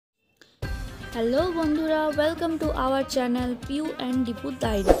Hello বন্ধুরা, welcome to our channel Piu and ডিপু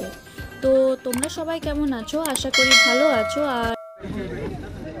ডায়েরিতে। তো তোমরা সবাই কেমন আছো? আশা করি ভালো আছো। আর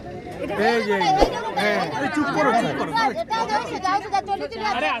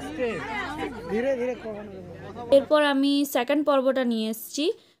এরপর আমি সেকেন্ড পর্বটা নিয়ে এসেছি।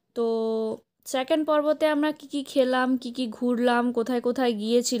 তো সেকেন্ড পর্বতে আমরা কি কি খেলাম, কি কি ঘুরলাম, কোথায় কোথায়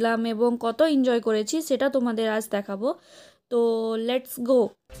গিয়েছিলাম এবং কত এনজয় করেছি সেটা তোমাদের আজ দেখাবো। তো let's go.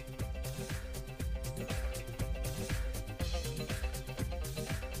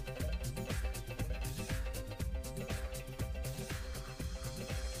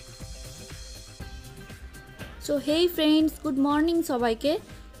 So hey friends, good morning সবাইকে।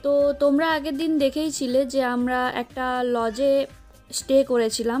 তো তোমরা আগের দিন দেখেইছিলে যে আমরা একটা লজে স্টে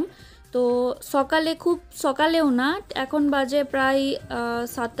করেছিলাম। তো সকালে, খুব সকালেও না, এখন বাজে প্রায়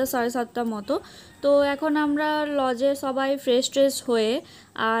 7টা সাড়ে 7টার মতো। তো এখন আমরা লজে সবাই ফ্রেশ ট্রেশ হয়ে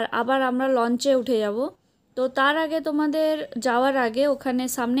আর আবার আমরা লঞ্চে উঠে যাব। তো তার আগে, তোমাদের যাওয়ার আগে ওখানে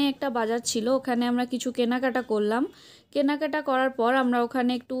সামনে একটা বাজার ছিল, ওখানে আমরা কিছু কেনাকাটা করলাম। কেনাকাটা করার পর আমরা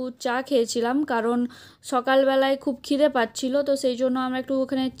ওখানে একটু চা খেয়েছিলাম, কারণ সকালবেলায় খুব খিদে পাচ্ছিল। তো সেই জন্য আমরা একটু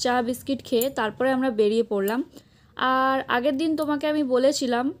ওখানে চা বিস্কিট খেয়ে তারপরে আমরা বেরিয়ে পড়লাম। আর আগের দিন তোমাকে আমি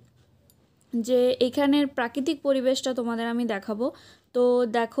বলেছিলাম যে এখানের প্রাকৃতিক পরিবেশটা তোমাদের আমি দেখাবো। তো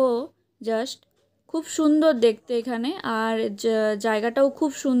দেখো, জাস্ট খুব সুন্দর দেখতে এখানে, আর জায়গাটাও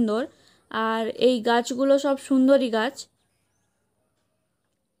খুব সুন্দর। আর এই গাছগুলো সব সুন্দরী গাছ।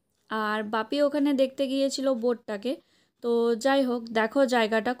 আর বাপি ওখানে দেখতে গিয়েছিল বোটটাকে। তো যাই হোক, দেখো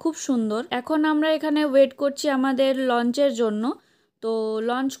জায়গাটা খুব সুন্দর। এখন আমরা এখানে ওয়েট করছি আমাদের লঞ্চের জন্য। তো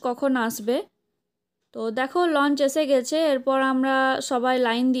লঞ্চ কখন আসবে? তো দেখো লঞ্চ এসে গেছে। এরপর আমরা সবাই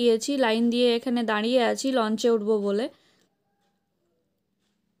লাইন দিয়েছি, লাইন দিয়ে এখানে দাঁড়িয়ে আছি লঞ্চে উঠবো বলে।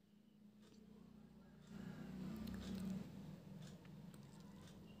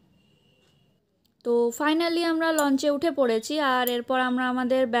 তো ফাইনালি আমরা লঞ্চে উঠে পড়েছি। আর এরপর আমরা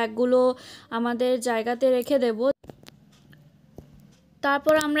আমাদের ব্যাগগুলো আমাদের জায়গাতে রেখে দেব।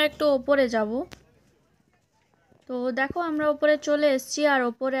 তারপর আমরা একটু ওপরে যাব। তো দেখো আমরা ওপরে চলে এসেছি, আর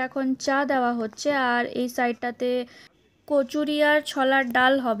ওপরে এখন চা দেওয়া হচ্ছে, আর এই সাইডটাতে কচুরি আর ছোলার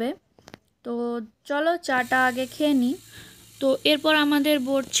ডাল হবে। তো চলো চাটা আগে খেয়ে নিই। তো এরপর আমাদের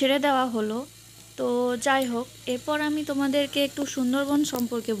বোট ছেড়ে দেওয়া হলো। তো যাই হোক, এরপর আমি তোমাদেরকে একটু সুন্দরবন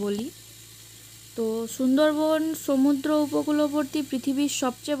সম্পর্কে বলি। তো সুন্দরবন সমুদ্র উপকূলবর্তী পৃথিবীর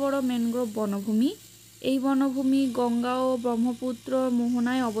সবচেয়ে বড় ম্যানগ্রোভ বনভূমি। এই বনভূমি গঙ্গা ও ব্রহ্মপুত্র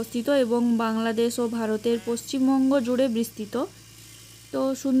মোহনায় অবস্থিত এবং বাংলাদেশ ও ভারতের পশ্চিমবঙ্গ জুড়ে বিস্তৃত। তো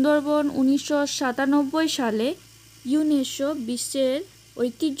সুন্দরবন 1997 সালে ইউনেস্কো বিশ্বের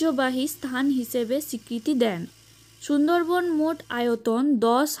ঐতিহ্যবাহী স্থান হিসেবে স্বীকৃতি দেন। সুন্দরবন মোট আয়তন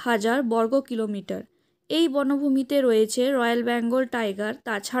 10,000 বর্গ কিলোমিটার। এই বনভূমিতে রয়েছে রয়্যাল বেঙ্গল টাইগার,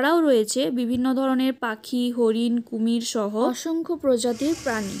 তাছাড়াও রয়েছে বিভিন্ন ধরনের পাখি, হরিণ, কুমির সহ অসংখ্য প্রজাতির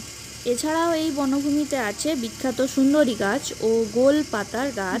প্রাণী। এছাড়াও এই বনভূমিতে আছে বিখ্যাত সুন্দরী গাছ ও গোল পাতার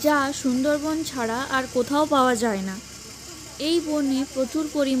গাছ, যা সুন্দরবন ছাড়া আর কোথাও পাওয়া যায় না। এই বনে প্রচুর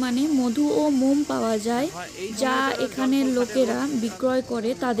পরিমাণে মধু ও মোম পাওয়া যায়, যা এখানের লোকেরা বিক্রয় করে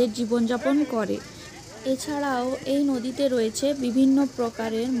তাদের জীবনযাপন করে। এছাড়াও এই নদীতে রয়েছে বিভিন্ন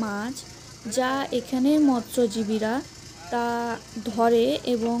প্রকারের মাছ, যা এখানের মৎস্যজীবীরা তা ধরে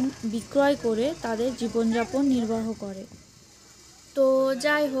এবং বিক্রয় করে তাদের জীবনযাপন নির্বাহ করে। তো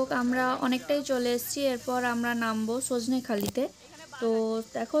যাই হোক, আমরা অনেকটাই চলে এসেছি। এরপর আমরা নামবো সজনেখালিতে। তো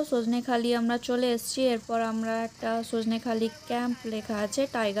দেখো সজনেখালি আমরা চলে এসেছি। এরপর আমরা একটা সজনেখালি ক্যাম্প লেখা আছে,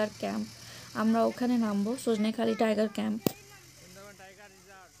 টাইগার ক্যাম্প, আমরা ওখানে নামবো, সজনেখালি টাইগার ক্যাম্প।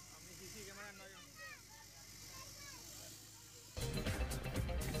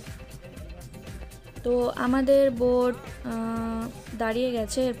 তো আমাদের বোট দাঁড়িয়ে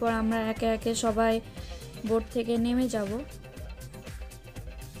গেছে। এরপর আমরা একে একে সবাই বোট থেকে নেমে যাব।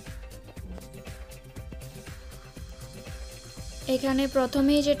 এখানে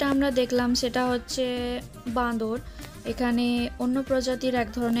প্রথমেই যেটা আমরা দেখলাম সেটা হচ্ছে বাঁদর। এখানে অন্য প্রজাতির এক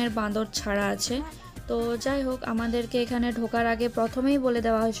ধরনের বাঁদর ছাড়া আছে। তো যাই হোক, আমাদেরকে এখানে ঢোকার আগে প্রথমেই বলে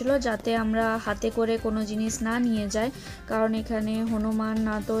দেওয়া হয়েছিল যাতে আমরা হাতে করে কোনো জিনিস না নিয়ে যাই, কারণ এখানে হনুমান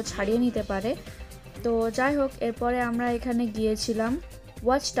না তো ছাড়িয়ে নিতে পারে। তো যাই হোক, এরপরে আমরা এখানে গিয়েছিলাম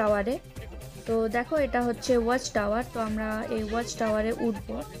ওয়াচ টাওয়ারে। তো দেখো এটা হচ্ছে ওয়াচ টাওয়ার। তো আমরা এই ওয়াচ টাওয়ারে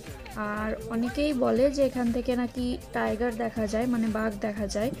উঠবো। আর অনেকেই বলে যে এখান থেকে নাকি টাইগার দেখা যায়, মানে বাঘ দেখা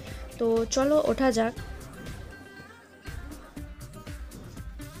যায়। তো চলো ওঠা যাক।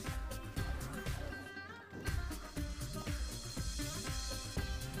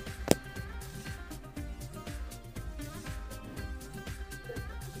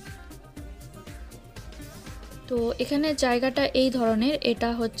 তো এখানে জায়গাটা এই ধরনের, এটা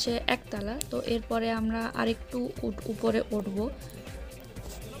হচ্ছে একতলা। তো এরপরে আমরা আরেকটু উপরে উঠব।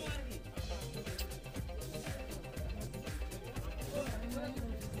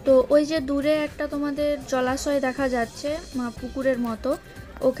 তো ওই যে দূরে একটা তোমাদের জলাশয় দেখা যাচ্ছে পুকুরের মতো,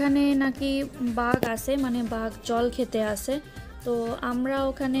 ওখানে নাকি বাঘ আসে, মানে বাঘ জল খেতে আসে। তো আমরা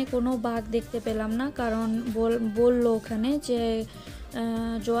ওখানে কোনো বাঘ দেখতে পেলাম না, কারণ বললো ওখানে যে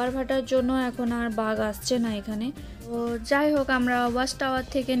জোয়ার ভাটার জন্য এখন আর বাঘ আসছে না এখানে। তো যাই হোক, আমরা ওয়াচ টাওয়ার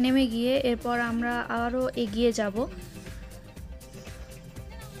থেকে নেমে গিয়ে এরপর আমরা আরও এগিয়ে যাব।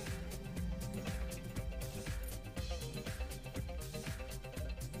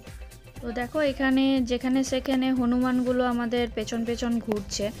 তো দেখো এখানে যেখানে সেখানে হনুমানগুলো আমাদের পেছন পেছন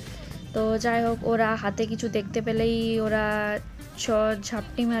ঘুরছে। তো যাই হোক, ওরা হাতে কিছু দেখতে পেলেই ওরা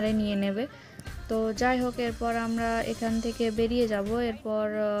ঝাপটি মারে নিয়ে নেবে। তো যাই হোক, এরপর আমরা এখান থেকে বেরিয়ে যাব, এরপর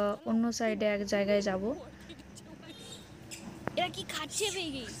অন্য সাইডে এক জায়গায় যাব।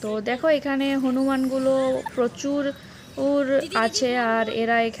 তো দেখো এখানে হনুমানগুলো প্রচুর আছে, আর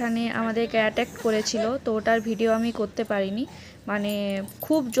এরা এখানে আমাদেরকে অ্যাটাক করেছিল। তো ওটার ভিডিও আমি করতে পারিনি, মানে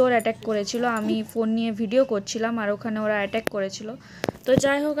খুব জোর অ্যাটাক করেছিল। আমি ফোন নিয়ে ভিডিও করছিলাম আর ওখানে ওরা অ্যাটাক করেছিল। তো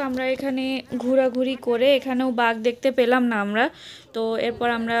যাই হোক, আমরা এখানে ঘোরাঘুরি করে এখানেও বাঘ দেখতে পেলাম না আমরা। তো এরপর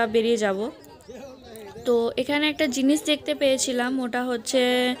আমরা বেরিয়ে যাব। তো এখানে একটা জিনিস দেখতে পেয়েছিলাম, ওটা হচ্ছে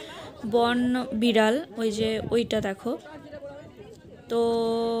বন বিড়াল, ওই যে ওইটা দেখো। তো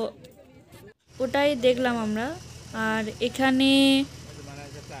ওটাই দেখলাম আমরা। আর এখানে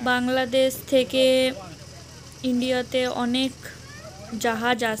বাংলাদেশ থেকে ইন্ডিয়াতে অনেক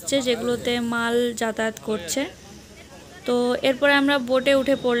জাহাজ আসছে যেগুলোতে মাল যাতায়াত করছে। তো এরপরে আমরা বোটে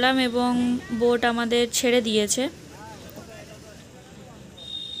উঠে পড়লাম এবং বোট আমাদের ছেড়ে দিয়েছে।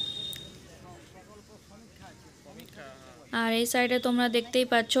 আর এই সাইডে তোমরা দেখতেই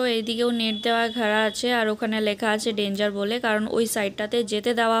পাচ্ছ, এইদিকেও নেট দেওয়া ঘেরা আছে, আর ওখানে লেখা আছে ডেঞ্জার বলে, কারণ ওই সাইডটাতে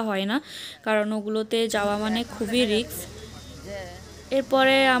যেতে দেওয়া হয় না, কারণ ওগুলোতে যাওয়া মানে খুবই রিস্ক।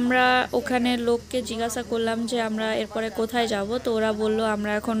 এরপরে আমরা ওখানে লোককে জিজ্ঞাসা করলাম যে আমরা এরপরে কোথায় যাব। তো ওরা বললো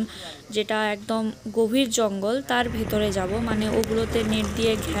আমরা এখন যেটা একদম গভীর জঙ্গল তার ভেতরে যাব, মানে ওগুলোতে নেট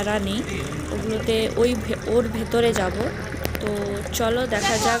দিয়ে ঘেরা নেই, ওগুলোতে ওর ভেতরে যাব। তো চলো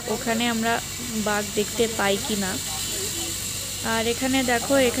দেখা যাক ওখানে আমরা বাঘ দেখতে পাই কি না। আর এখানে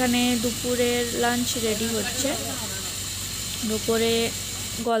দেখো, এখানে দুপুরের লাঞ্চ রেডি হচ্ছে। দুপুরে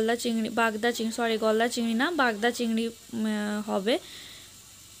গলদা চিংড়ি, গলদা চিংড়ি না, বাগদা চিংড়ি হবে।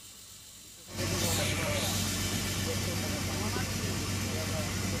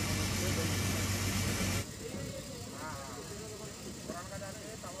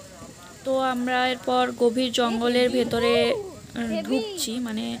 তো আমরা এরপর গভীর জঙ্গলের ভেতরে ঢুকছি,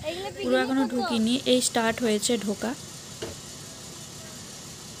 মানে পুরো এখনো ঢুকিনি, এই স্টার্ট হয়েছে ঢোকা।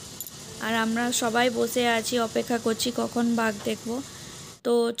 আর আমরা সবাই বসে আছি, অপেক্ষা করছি কখন বাঘ দেখব।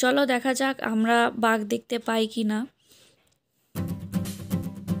 তো চলো দেখা যাক আমরা বাঘ দেখতে পাই কি না।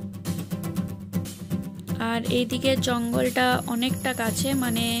 আর এইদিকে জঙ্গলটা অনেকটা কাছে,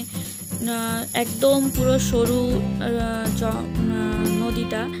 মানে একদম পুরো সরু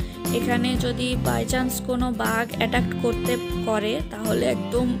নদীটা। এখানে যদি বাই চান্স কোনো বাঘ অ্যাটাক করে তাহলে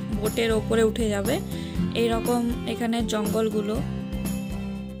একদম বোটের ওপরে উঠে যাবে, এইরকম এখানে জঙ্গলগুলো।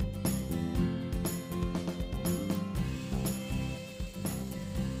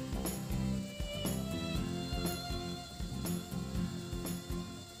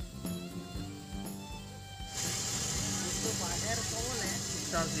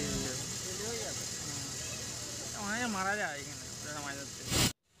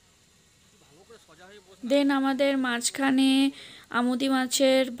 দেন আমাদের মাঝখানে আমুদি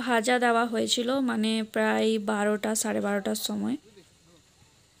মাছের ভাজা দেওয়া হয়েছিল, মানে প্রায় 12টা 12:30টার সময়।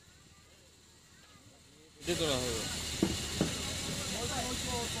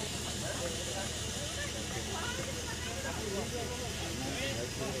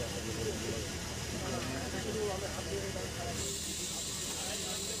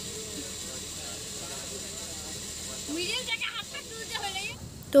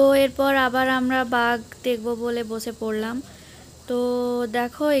 তো এরপর আবার আমরা বাঘ দেখব বলে বসে পড়লাম। তো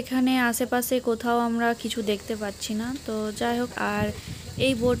দেখো এখানে আশেপাশে কোথাও আমরা কিছু দেখতে পাচ্ছি না। তো যাই হোক, আর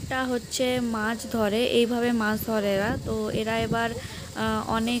এই বোটটা হচ্ছে মাছ ধরে, এইভাবে মাছ ধরে এরা। তো এরা এবার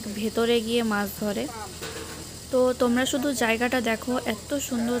অনেক ভেতরে গিয়ে মাছ ধরে। তো তোমরা শুধু জায়গাটা দেখো, এত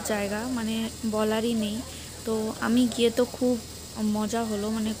সুন্দর জায়গা, মানে বলারই নেই। তো আমি গিয়ে তো খুব মজা হলো,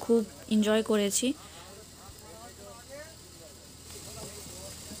 মানে খুব এনজয় করেছি।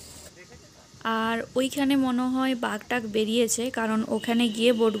 আর ওইখানে মনে হয় বাঘটাক বেরিয়েছে, কারণ ওখানে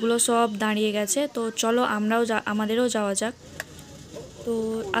গিয়ে বোটগুলো সব দাঁড়িয়ে গেছে। তো চলো আমাদেরও যাওয়া যাক। তো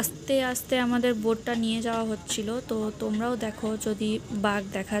আস্তে আস্তে আমাদের বোটটা নিয়ে যাওয়া হচ্ছিল। তো তোমরাও দেখো যদি বাঘ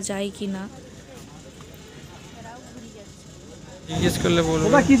দেখা যায় কি না। জিজ্ঞেস করলে বলবো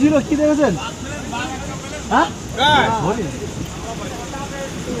কি ছিল, কি দেখেছেন?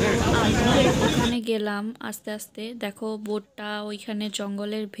 আমরা ওখানে গেলাম আস্তে আস্তে। দেখো বোটটা ওইখানে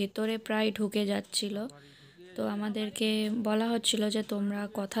জঙ্গলের ভেতরে প্রায় ঢুকে যাচ্ছিল। তো আমাদেরকে বলা হচ্ছিল যে তোমরা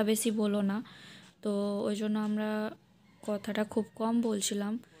কথা বেশি বলো না। তো ওই জন্য আমরা কথাটা খুব কম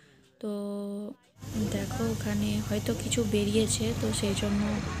বলছিলাম। তো দেখো ওখানে হয়তো কিছু বেরিয়েছে, তো সেই জন্য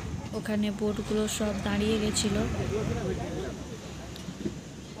ওখানে বোটগুলো সব দাঁড়িয়ে গেছিলো।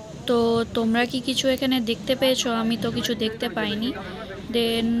 তো তোমরা কি কিছু এখানে দেখতে পেয়েছো? আমি তো কিছু দেখতে পাইনি।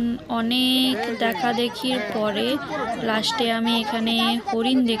 দেন অনেক দেখা দেখির পরে লাস্টে আমি এখানে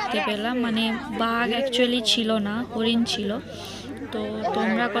হরিণ দেখতে পেলাম। মানে বাঘ অ্যাকচুয়ালি ছিল না, হরিণ ছিল। তো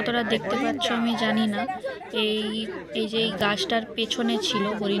তোমরা কতটা দেখতে পাচ্ছ আমি জানি না। এই এই যে এই গাছটার পেছনে ছিল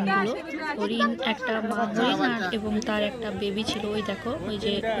হরিণগুলো। হরিণ, একটা মা হরিণ আর এবং তার একটা বেবি ছিল। ওই দেখো ওই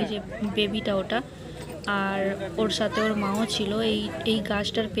যে বেবিটা ওটা, আর ওর সাথে ওর মাও ছিল এই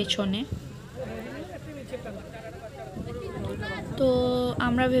গাছটার পেছনে। তো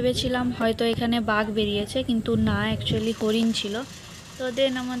আমরা ভেবেছিলাম হয়তো এখানে বাঘ বেরিয়েছে, কিন্তু না, অ্যাকচুয়ালি হরিণ ছিল। তো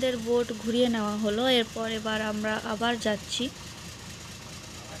দেন আমাদের বোট ঘুরিয়ে নেওয়া হলো। এরপর এবার আমরা আবার যাচ্ছি।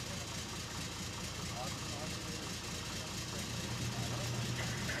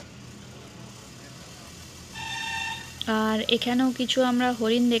 আর এখানেও কিছু আমরা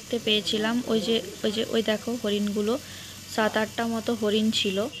হরিণ দেখতে পেয়েছিলাম। ওই দেখো হরিণগুলো, 7-8টা মতো হরিণ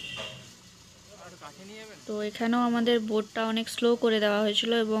ছিল। তো এখানেও আমাদের বোটটা অনেক স্লো করে দেওয়া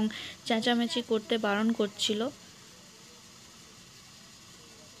হয়েছিল এবং চেঁচামেচি করতে বারণ করছিল।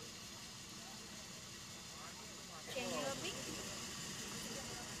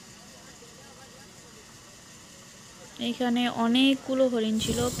 এখানে অনেকগুলো হরিণ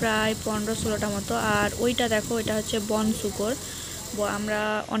ছিল, প্রায় 15-16টা মতো। আর ওইটা দেখো, এটা হচ্ছে বন শূকর। আমরা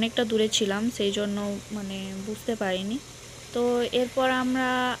অনেকটা দূরে ছিলাম, সেই জন্য মানে বুঝতে পারিনি। তো এরপর আমরা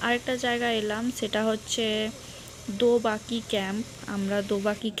আরেকটা জায়গায় এলাম, সেটা হচ্ছে দোবাকি ক্যাম্প। আমরা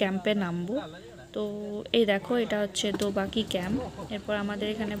দোবাকি ক্যাম্পে নামবো। তো এই দেখো, এটা হচ্ছে দোবাকি ক্যাম্প। এরপর আমাদের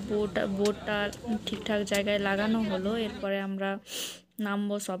এখানে বোটটা ঠিকঠাক জায়গায় লাগানো হলো। এরপরে আমরা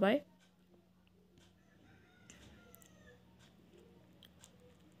নামবো সবাই।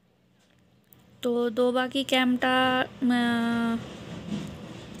 তো দোবাকি ক্যাম্পটা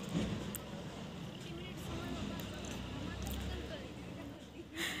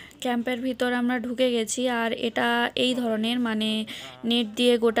ক্যাম্পের ভিতর আমরা ঢুকে গেছি। আর এটা এই ধরনের, মানে নেট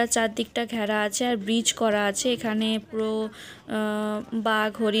দিয়ে গোটা চারদিকটা ঘেরা আছে আর ব্রিজ করা আছে। এখানে পুরো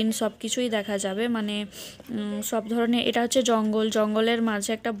বাঘ, হরিণ সব কিছুই দেখা যাবে। মানে সব ধরনের, এটা হচ্ছে জঙ্গলের মাঝে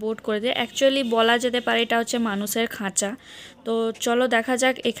একটা বোট করে দিয়ে, অ্যাকচুয়ালি বলা যেতে পারে এটা হচ্ছে মানুষের খাঁচা। তো চলো দেখা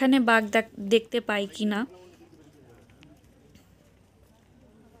যাক এখানে বাঘ দেখতে পাই কি না।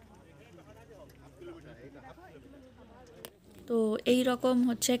 তো এই রকম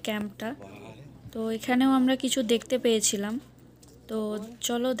হচ্ছে ক্যাম্পটা। তো এখানেও আমরা কিছু দেখতে পেয়েছিলাম। তো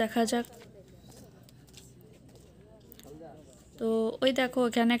চলো দেখা যাক। তো ওই দেখো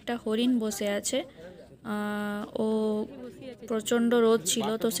এখানে একটা হরিণ বসে আছে। ও প্রচণ্ড রোদ ছিল,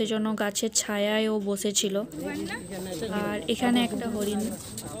 তো সেজন্য গাছের ছায়ায় ও বসেছিল। আর এখানে একটা হরিণ।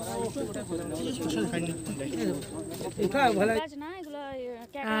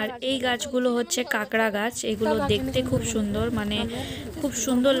 আর এই গাছগুলো হচ্ছে কাঁকড়া গাছ। এগুলো দেখতে খুব সুন্দর, মানে খুব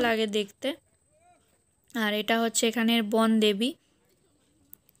সুন্দর লাগে দেখতে। আর এটা হচ্ছে এখানের বন দেবী।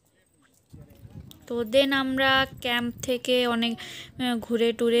 তো দেন আমরা ক্যাম্প থেকে অনেক ঘুরে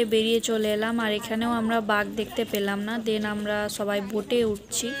টুরে বেরিয়ে চলে এলাম। আর এখানেও আমরা বাঘ দেখতে পেলাম না। দেন আমরা সবাই বোটে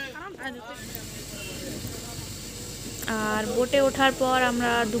উঠছি। আর বোটে ওঠার পর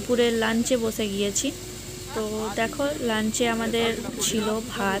আমরা দুপুরের লাঞ্চে বসে গিয়েছি। তো দেখো লাঞ্চে আমাদের ছিল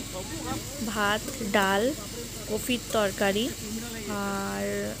ভাত, ডাল, কফির তরকারি, আর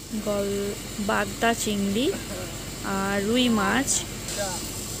বাগদা চিংড়ি, আর রুই মাছ।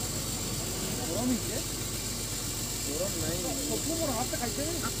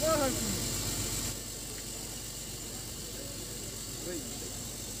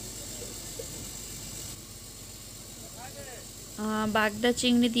 বাগদা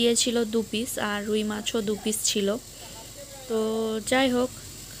চিংড়ি দিয়েছিল 2 পিস, আর রুই মাছও 2 পিস ছিল। তো যাই হোক,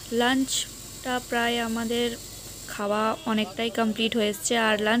 লাঞ্চটা প্রায় আমাদের খাওয়া অনেকটাই কমপ্লিট হয়ে এসছে।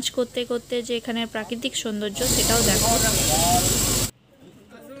 আর লাঞ্চ করতে করতে যে এখানের প্রাকৃতিক সৌন্দর্য, সেটাও দেখো।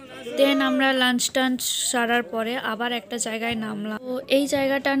 দেন আমরা লাঞ্চ টাঞ্চ সারার পরে আবার একটা জায়গায় নামলাম। তো এই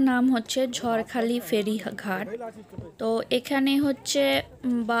জায়গাটার নাম হচ্ছে ঝড়খালি ফেরি ঘাট। তো এখানে হচ্ছে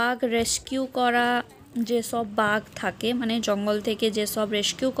বাঘ রেস্কিউ করা যেসব বাঘ থাকে, মানে জঙ্গল থেকে যেসব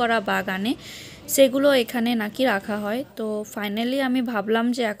রেস্কিউ করা বাঘ আনে সেগুলো এখানে নাকি রাখা হয়। তো ফাইনালি আমি ভাবলাম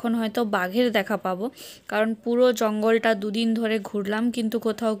যে এখন হয়তো বাঘের দেখা পাবো, কারণ পুরো জঙ্গলটা দুদিন ধরে ঘুরলাম কিন্তু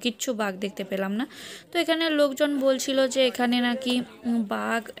কোথাও কিচ্ছু বাঘ দেখতে পেলাম না। তো এখানে লোকজন বলছিল যে এখানে নাকি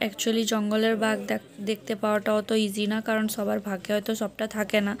বাঘ, অ্যাকচুয়ালি জঙ্গলের বাঘ দেখতে পাওয়াটাও তো ইজি না, কারণ সবার ভাগ্যে হয়তো সবটা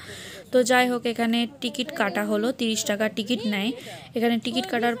থাকে না। তো যাই হোক, এখানে টিকিট কাটা হলো, 30 টাকা টিকিট নেয়। এখানে টিকিট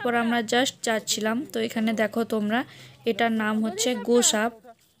কাটার পর আমরা জাস্ট যাচ্ছিলাম। তো এখানে দেখো তোমরা, এটার নাম হচ্ছে গোসাপ।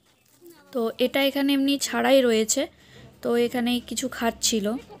 তো এটা এখানে এমনি ছাড়াই রয়েছে, তো এখানে কিছু খাচ্ছিল।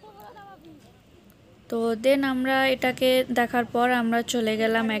 তো দেন আমরা এটাকে দেখার পর আমরা চলে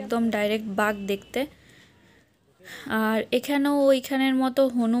গেলাম একদম ডাইরেক্ট বাঘ দেখতে। আর এখানেও ওইখানের মতো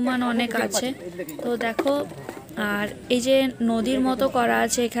হনুমান অনেক আছে। তো দেখো, আর এই যে নদীর মতো করা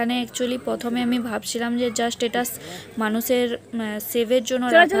আছে এখানে, অ্যাকচুয়ালি প্রথমে আমি ভাবছিলাম যে জাস্ট এটা মানুষের সেভের জন্য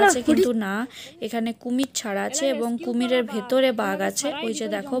রাখা আছে, কিন্তু না, এখানে কুমির ছাড়া আছে এবং কুমিরের ভেতরে বাঘ আছে। ওই যে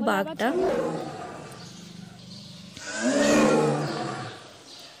দেখো বাঘটা।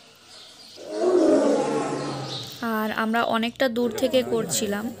 আর আমরা অনেকটা দূর থেকে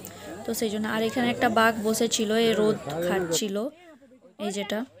করছিলাম, তো সেই জন্য। আর এখানে একটা বাঘ বসেছিল, এ রোদ খাচ্ছিল, এই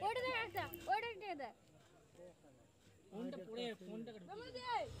যেটা।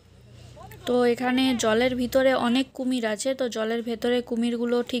 তো এখানে জলের ভিতরে অনেক কুমির আছে, তো জলের ভেতরে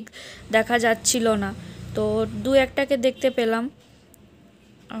কুমিরগুলো ঠিক দেখা যাচ্ছিল না, তো দু একটাকে দেখতে পেলাম।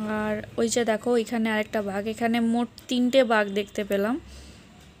 আর ওই যে দেখো এখানে আরেকটা বাঘ, এখানে মোট 3টে বাঘ দেখতে পেলাম।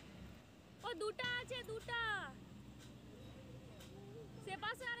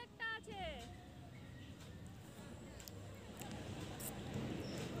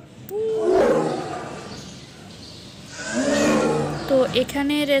 তো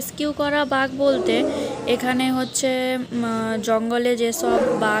এখানে রেস্কিউ করা বাঘ বলতে, এখানে হচ্ছে জঙ্গলে যেসব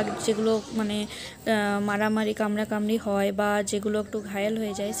বাঘ যেগুলো মানে মারামারি কামড়াকামড়ি হয় বা যেগুলো একটু ঘায়েল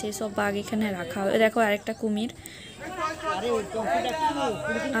হয়ে যায়, সেই সব বাঘ এখানে রাখা হয়। দেখো আরেকটা কুমির।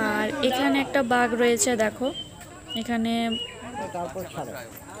 আর এখানে একটা বাঘ রয়েছে, দেখো এখানে।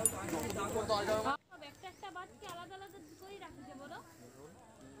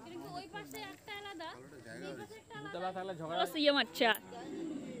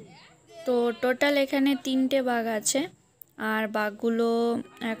 তো টোটাল এখানে 3টে বাঘ আছে। আর বাঘগুলো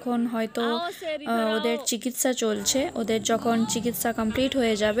এখন হয়তো ওদের চিকিৎসা চলছে, ওদের যখন চিকিৎসা কমপ্লিট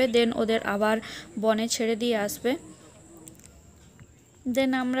হয়ে যাবে দেন ওদের আবার বনে ছেড়ে দিয়ে আসবে।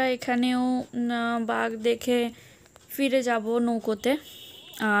 দেন আমরা এখানেও বাঘ দেখে ফিরে যাব নৌকোতে।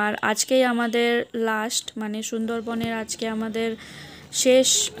 আর আজকেই আমাদের লাস্ট, মানে সুন্দরবনের আজকে আমাদের শেষ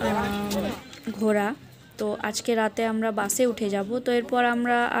ঘোরা। তো আজকে রাতে আমরা বাসে উঠে যাব। তো এরপর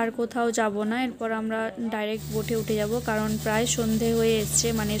আমরা আর কোথাও যাব না, এরপর আমরা ডাইরেক্ট বোটে উঠে যাব, কারণ প্রায় সন্ধে হয়ে এসছে,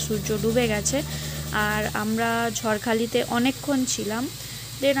 মানে সূর্য ডুবে গেছে। আর আমরা ঝড়খালিতে অনেকক্ষণ ছিলাম।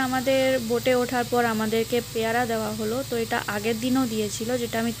 দেন আমাদের বোটে ওঠার পর আমাদেরকে পেয়ারা দেওয়া হলো, তো এটা আগের দিনও দিয়েছিল,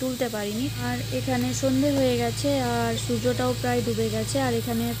 যেটা আমি তুলতে পারিনি। আর এখানে সন্ধে হয়ে গেছে আর সূর্যটাও প্রায় ডুবে গেছে। আর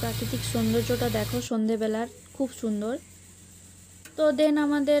এখানে প্রাকৃতিক সৌন্দর্যটা দেখো সন্ধেবেলার, খুব সুন্দর। তো দেন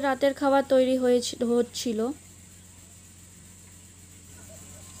আমাদের রাতের খাবার তৈরি হচ্ছিল।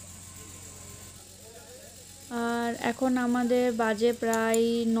 আর এখন আমাদের বাজে প্রায়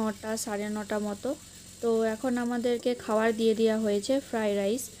 9টা, সাড়ে 9টা মতো। তো এখন আমাদেরকে খাবার দিয়ে দেওয়া হয়েছে ফ্রাইড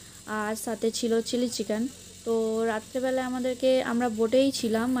রাইস, আর সাথে ছিল চিলি চিকেন। তো রাত্রেবেলা আমরা বোটেই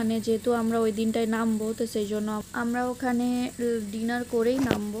ছিলাম, মানে যেহেতু আমরা ওই দিনটায় নামবো, তো সেই জন্য আমরা ওখানে ডিনার করেই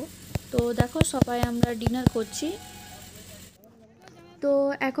নামবো। তো দেখো সবাই আমরা ডিনার করছি। তো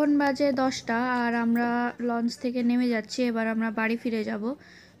এখন বাজে 10টা আর আমরা লঞ্চ থেকে নেমে যাচ্ছি, এবার আমরা বাড়ি ফিরে যাব।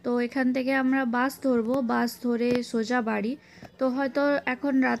 তো এখান থেকে আমরা বাস ধরবো, বাস ধরে সোজা বাড়ি। তো হয়তো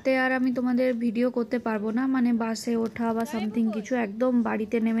এখন রাতে আর আমি তোমাদের ভিডিও করতে পারবো না, মানে বাসে ওঠা বা সামথিং কিছু, একদম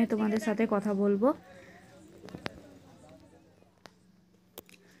বাড়িতে নেমে তোমাদের সাথে কথা বলবো।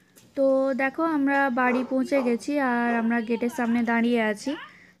 তো দেখো আমরা বাড়ি পৌঁছে গেছি আর আমরা গেটের সামনে দাঁড়িয়ে আছি।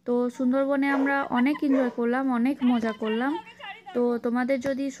 তো সুন্দরবনে আমরা অনেক এনজয় করলাম, অনেক মজা করলাম। তো তোমাদের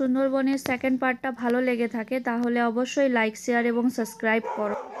যদি সুন্দরবনের সেকেন্ড পার্টটা ভালো লেগে থাকে তাহলে অবশ্যই লাইক, শেয়ার এবং সাবস্ক্রাইব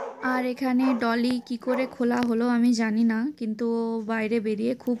করো। আর এখানে ডলি কি করে খোলা হলো আমি জানি না, কিন্তু বাইরে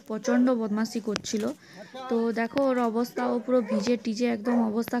বেরিয়ে খুব প্রচণ্ড বদমাশি করছিল। তো দেখো ওর অবস্থা, ও পুরো ভিজে টিজে একদম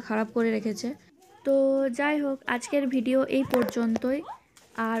অবস্থা খারাপ করে রেখেছে। তো যাই হোক, আজকের ভিডিও এই পর্যন্তই।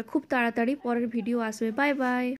 আর খুব তাড়াতাড়ি পরের ভিডিও আসবে। Bye bye.